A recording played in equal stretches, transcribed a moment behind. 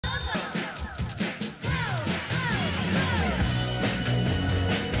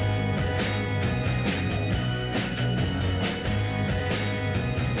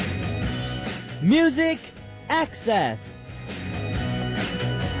Music Access.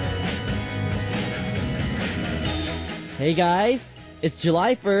 Hey guys, it's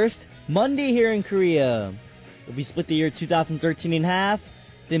July 1st, Monday here in Korea. We split the year 2013 in half,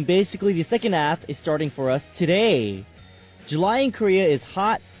 then basically the second half is starting for us today. July in Korea is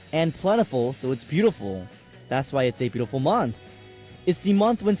hot and plentiful, so it's beautiful. That's why it's a beautiful month. It's the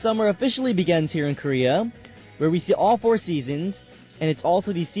month when summer officially begins here in Korea, where we see all four seasons, and it's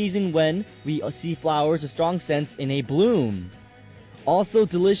also the season when we see flowers with strong scents in a bloom. Also,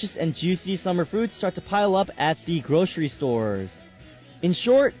 delicious and juicy summer fruits start to pile up at the grocery stores. In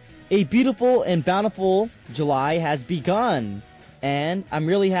short, a beautiful and bountiful July has begun, and I'm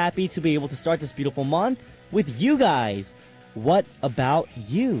really happy to be able to start this beautiful month with you guys. What about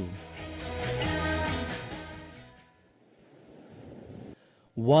you?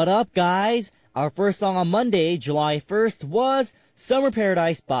 What up, guys? Our first song on Monday, July 1st, was Summer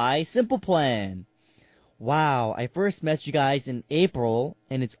Paradise by Simple Plan. Wow, I first met you guys in April,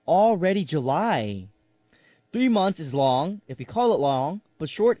 and it's already July. 3 months is long, if we call it long, but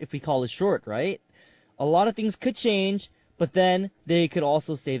short if we call it short, right? A lot of things could change, but then they could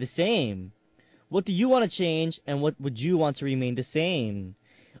also stay the same. What do you want to change, and what would you want to remain the same?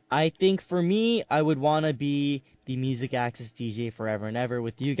 I think for me, I would want to be the Music Access DJ forever and ever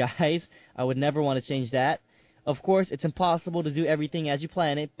with you guys. I would never want to change that. Of course, it's impossible to do everything as you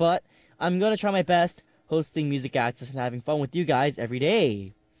plan it, but I'm going to try my best hosting Music Access and having fun with you guys every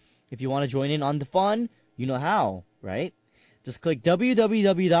day. If you want to join in on the fun, you know how, right? Just click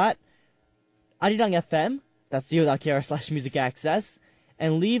www.arirangfm.co.kr/musicaccess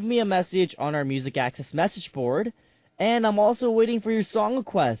and leave me a message on our Music Access message board. And I'm also waiting for your song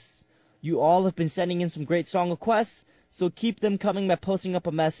requests. You all have been sending in some great song requests, so keep them coming by posting up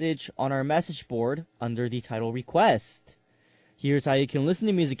a message on our message board under the title Request. Here's how you can listen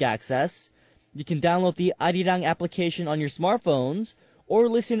to Music Access. You can download the Arirang application on your smartphones or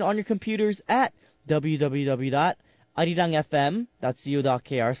listen on your computers at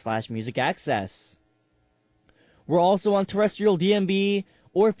www.arirangfm.co.kr/musicaccess. We're also on terrestrial DMB,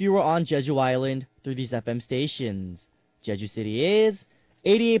 or if you were on Jeju Island, through these FM stations. Jeju City is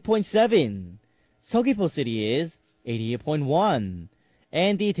 88.7, Seogwipo City is 88.1,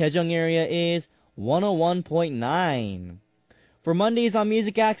 and the Daejeong area is 101.9. For Mondays on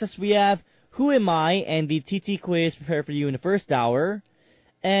Music Access, we have Who Am I and the TT quiz prepared for you in the first hour,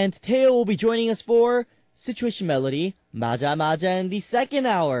 and Teo will be joining us for Situation Melody, Maja Maja, in the second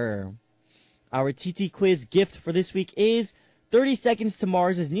hour. Our TT quiz gift for this week is 30 Seconds to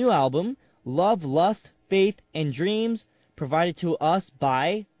Mars' new album, Love, Lust, Faith, and Dreams, provided to us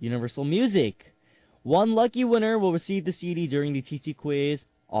by Universal Music. One lucky winner will receive the CD during the TT quiz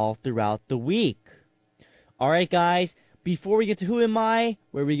all throughout the week. Alright guys, before we get to Who Am I,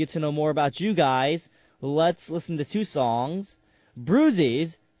 where we get to know more about you guys, let's listen to two songs.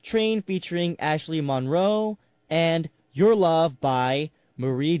 Bruises, Train featuring Ashley Monroe, and Your Love by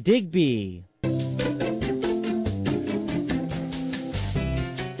Marie Digby.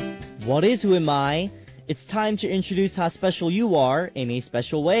 What is Who Am I? It's time to introduce how special you are in a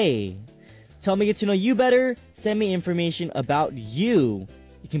special way. To help me get to know you better, send me information about you.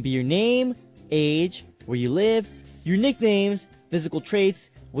 It can be your name, age, where you live, your nicknames, physical traits,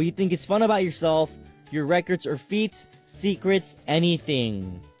 what you think is fun about yourself, your records or feats, secrets,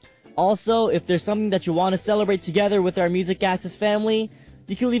 anything. Also, if there's something that you want to celebrate together with our Music Access family,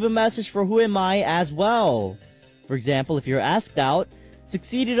 you can leave a message for Who Am I as well. For example, if you're asked out,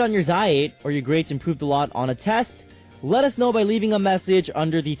 succeeded on your diet, or your grades improved a lot on a test, let us know by leaving a message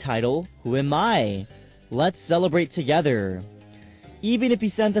under the title, Who Am I? Let's celebrate together. Even if you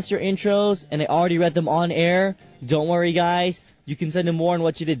sent us your intros and I already read them on air, don't worry guys, you can send in more on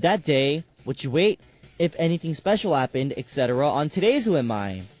what you did that day, what you ate, if anything special happened, etc. on today's Who Am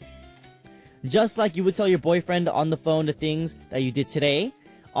I? Just like you would tell your boyfriend on the phone the things that you did today,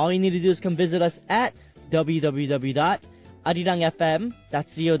 all you need to do is come visit us at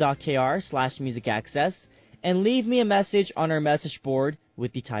www.arirangfm.co.kr/musicaccess and leave me a message on our message board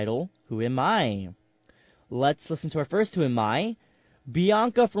with the title, Who Am I? Let's listen to our first Who Am I?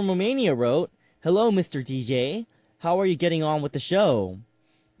 Bianca from Romania wrote, Hello Mr. DJ, how are you getting on with the show?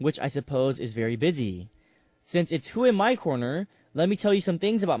 Which I suppose is very busy. Since it's Who Am I corner, let me tell you some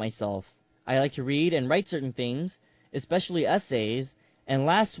things about myself. I like to read and write certain things, especially essays, and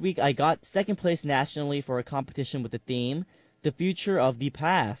last week I got second place nationally for a competition with the theme, The Future of the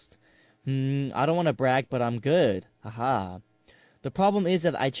Past. I don't want to brag, but I'm good. Haha. The problem is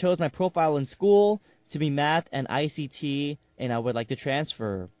that I chose my profile in school to be math and ICT, and I would like to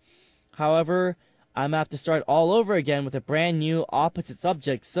transfer. However, I'm gonna have to start all over again with a brand new opposite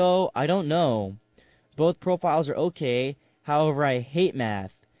subject, so I don't know. Both profiles are okay, however I hate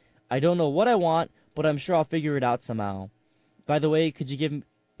math. I don't know what I want, but I'm sure I'll figure it out somehow. By the way, could you give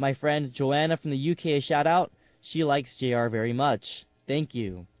my friend Joanna from the UK a shout out? She likes JR very much. Thank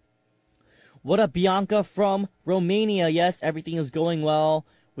you. What up, Bianca from Romania? Yes, everything is going well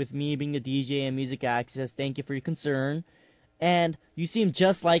with me being the DJ and Music Access. Thank you for your concern. And you seem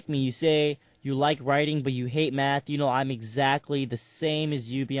just like me. You say you like writing, but you hate math. You know, I'm exactly the same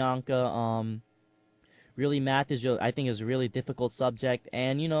as you, Bianca. Really, math is, I think, is a really difficult subject.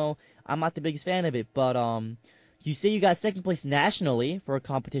 And, you know, I'm not the biggest fan of it. But, you say you got second place nationally for a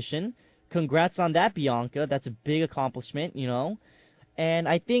competition. Congrats on that, Bianca. That's a big accomplishment, you know. And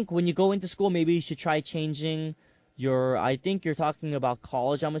I think when you go into school, maybe you should try changing your, I think you're talking about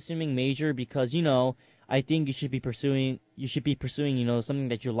college, I'm assuming, major, because, you know, I think you should be pursuing, you know, something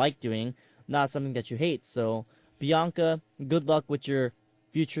that you like doing, not something that you hate. So, Bianca, good luck with your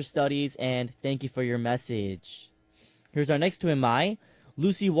future studies, and thank you for your message. Here's our next TMI.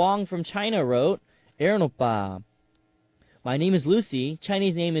 Lucy Wong from China wrote, Aron oppa. My name is Lucy.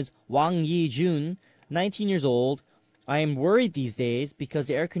 Chinese name is Wang Yi Jun, 19 years old. I am worried these days because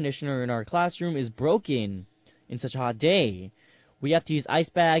the air conditioner in our classroom is broken in such a hot day. We have to use ice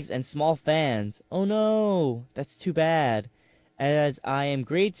bags and small fans. Oh no, that's too bad. As I am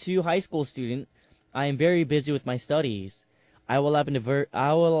grade 2 high school student, I am very busy with my studies. I will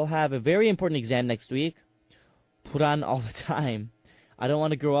have a very important exam next week. Put on all the time. I don't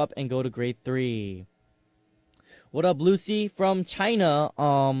want to grow up and go to grade 3. What up, Lucy from China?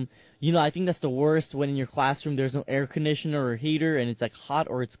 You know, I think that's the worst when in your classroom there's no air conditioner or heater and it's like hot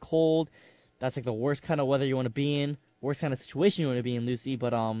or it's cold. That's like the worst kind of weather you want to be in. Worst kind of situation you want to be in, Lucy.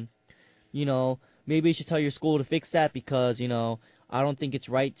 But, you know, maybe you should tell your school to fix that because, you know, I don't think it's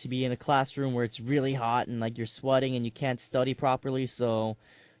right to be in a classroom where it's really hot and like you're sweating and you can't study properly. So,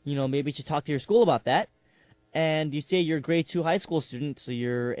 you know, maybe you should talk to your school about that. And you say you're a grade 2 high school student, so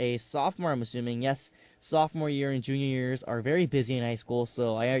you're a sophomore, I'm assuming. Yes, sophomore year and junior years are very busy in high school,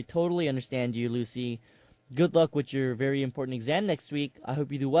 so I totally understand you, Lucy. Good luck with your very important exam next week. I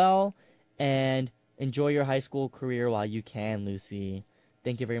hope you do well, and enjoy your high school career while you can, Lucy.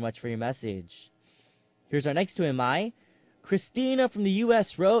 Thank you very much for your message. Here's our next TMI. Christina from the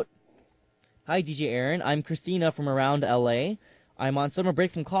U.S. wrote, Hi, DJ Aaron. I'm Christina from around L.A. I'm on summer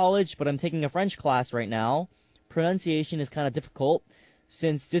break from college, but I'm taking a French class right now. Pronunciation is kind of difficult,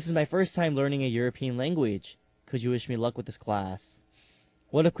 since this is my first time learning a European language. Could you wish me luck with this class?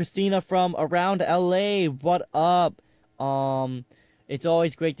 What up, Christina from around LA? What up? It's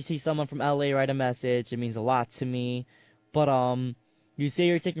always great to see someone from LA write a message. It means a lot to me. But, you say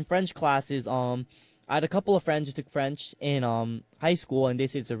you're taking French classes. I had a couple of friends who took French in, high school, and they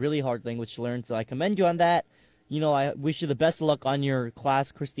say it's a really hard language to learn, so I commend you on that. You know, I wish you the best of luck on your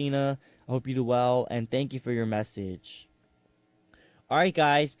class, Christina. I hope you do well, and thank you for your message. Alright,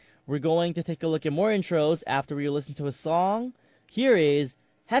 guys, we're going to take a look at more intros after we listen to a song. Here is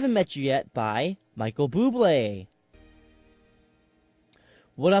Haven't Met You Yet by Michael Bublé.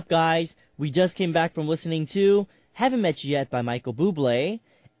 What up, guys? We just came back from listening to Haven't Met You Yet by Michael Bublé,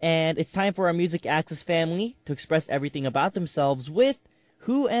 and it's time for our Music Access family to express everything about themselves with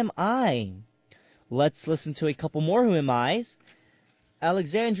Who Am I? Let's listen to a couple more Who Am I's.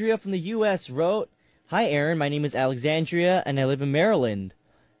 Alexandria from the U.S. wrote, Hi, Aaron. My name is Alexandria, and I live in Maryland.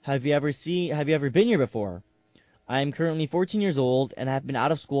 Have you ever been here before? I am currently 14 years old, and have been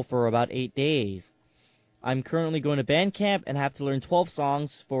out of school for about 8 days. I'm currently going to band camp and have to learn 12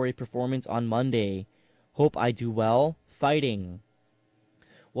 songs for a performance on Monday. Hope I do well. Fighting.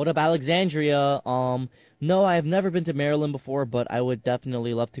 What up, Alexandria? No, I have never been to Maryland before, but I would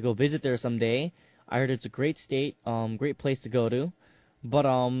definitely love to go visit there someday. I heard it's a great state, great place to go to. But,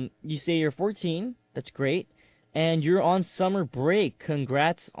 you say you're 14. That's great. And you're on summer break.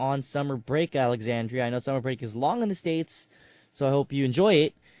 Congrats on summer break, Alexandria. I know summer break is long in the States, so I hope you enjoy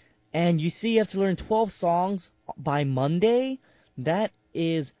it. And you see you have to learn 12 songs by Monday? That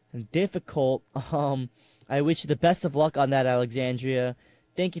is difficult. I wish you the best of luck on that, Alexandria.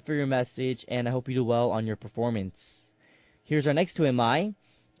 Thank you for your message, and I hope you do well on your performance. Here's our next TMI.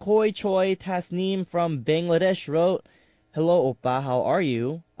 Koi Choi Tasneem from Bangladesh wrote, Hello, Oppa, how are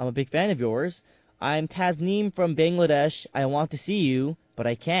you? I'm a big fan of yours. I'm Tasneem from Bangladesh. I want to see you, but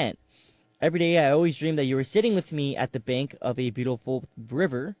I can't. Every day I always dream that you were sitting with me at the bank of a beautiful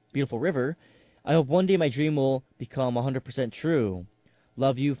river. I hope one day my dream will become 100% true.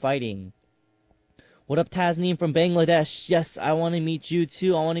 Love you, fighting. What up, Tasneem from Bangladesh? Yes, I want to meet you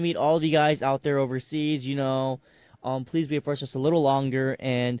too. I want to meet all of you guys out there overseas, you know. Please be with us just a little longer,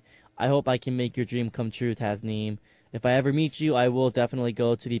 and I hope I can make your dream come true, Tasneem. If I ever meet you, I will definitely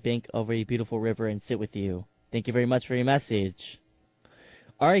go to the bank of a beautiful river and sit with you. Thank you very much for your message.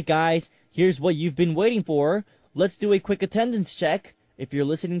 Alright guys, here's what you've been waiting for. Let's do a quick attendance check. If you're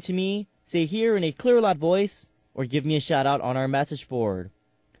listening to me, say here in a clear, loud voice, or give me a shout out on our message board.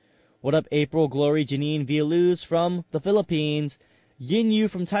 What up, April, Glory, Janine, Villaluz from the Philippines, Yin Yu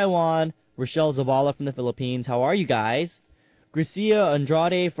from Taiwan, Rochelle Zabala from the Philippines. How are you guys? Gracia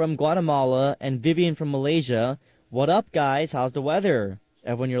Andrade from Guatemala, and Vivian from Malaysia. What up, guys? How's the weather?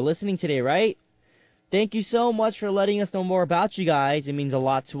 Everyone, you're listening today, right? Thank you so much for letting us know more about you guys. It means a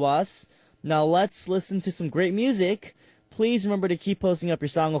lot to us. Now let's listen to some great music. Please remember to keep posting up your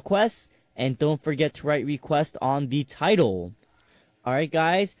song requests, and don't forget to write request on the title. Alright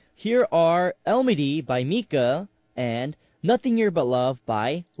guys, here are Elmity by Mika and Nothing Here But Love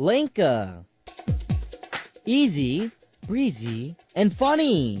by Lenka. Easy, breezy, and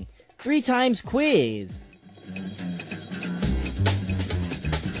funny. 3 times quiz.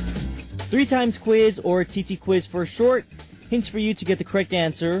 3 times quiz, or TT quiz for short. Hints for you to get the correct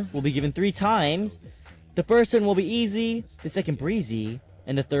answer will be given 3 times. The first one will be easy, the second breezy,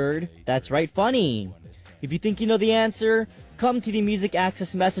 and the third, that's right, funny. If you think you know the answer, come to the Music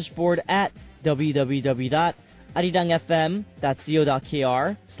Access message board at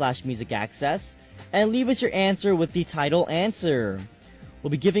www.arirangfm.co.kr/musicaccess and leave us your answer with the title answer.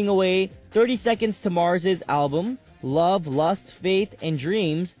 We'll be giving away 30 Seconds to Mars's album, Love, Lust, Faith, and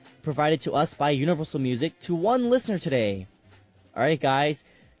Dreams, provided to us by Universal Music, to one listener today. Alright guys,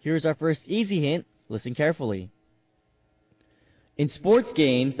 here's our first easy hint. Listen carefully. In sports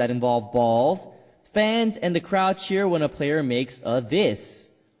games that involve balls, fans and the crowd cheer when a player makes a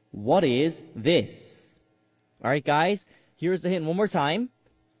this. What is this? Alright guys, here's the hint one more time.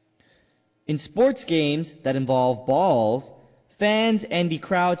 In sports games that involve balls, fans and the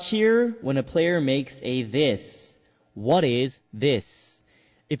crowd cheer when a player makes a this. What is this?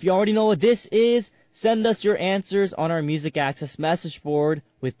 If you already know what this is, send us your answers on our Music Access message board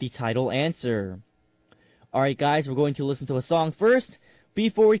with the title answer. Alright guys, we're going to listen to a song first.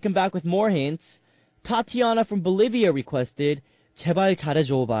 Before we come back with more hints, Tatiana from Bolivia requested 제발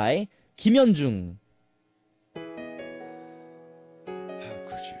잘해줘 by 김현중. How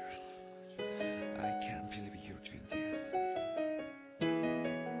could you? I can't believe you're doing this.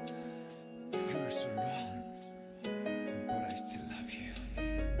 You are so wrong, but I still love you.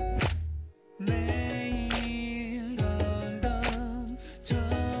 매일 걸던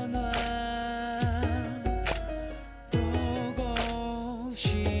전화 보고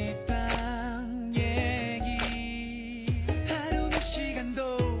싶단 얘기 하루 몇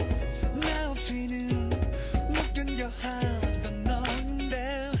시간도 나 없이는 못 견뎌 하던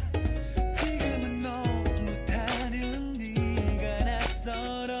너인데 지금은 너무 다른 네가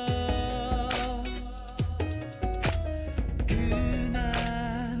낯설어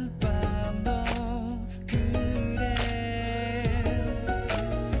그날 밤도 그래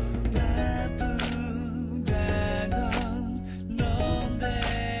바쁘다던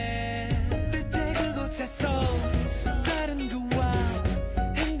넌데 대체 그곳에서 다른 그와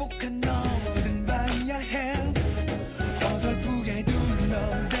행복한 너를 봐야 해 어설프게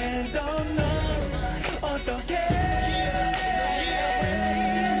둘러대던 너 어떡해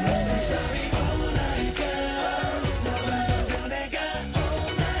Sorry oh my girl 너만 보고 내가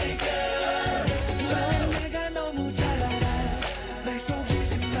oh my girl 넌 내가 너무 잘 알아 날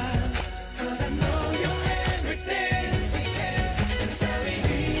속이지 마 Cause I know you're everything I'm sorry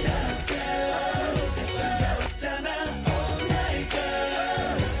without girl 살 수가 없잖아 oh my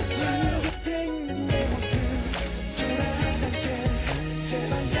girl 넌 곁에 있는 내 모습 초라하지 않게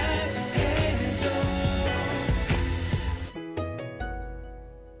제발 잘해줘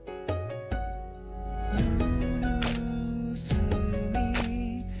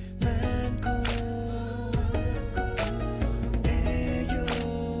눈웃음이 많고 애교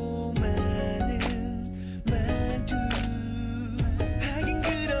많은 말투 하긴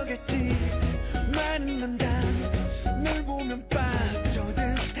그러겠지 많은 남자 널 보면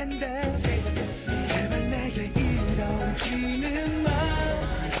빠져들 텐데 제발 내게 이러지는 마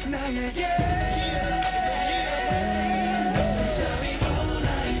나에게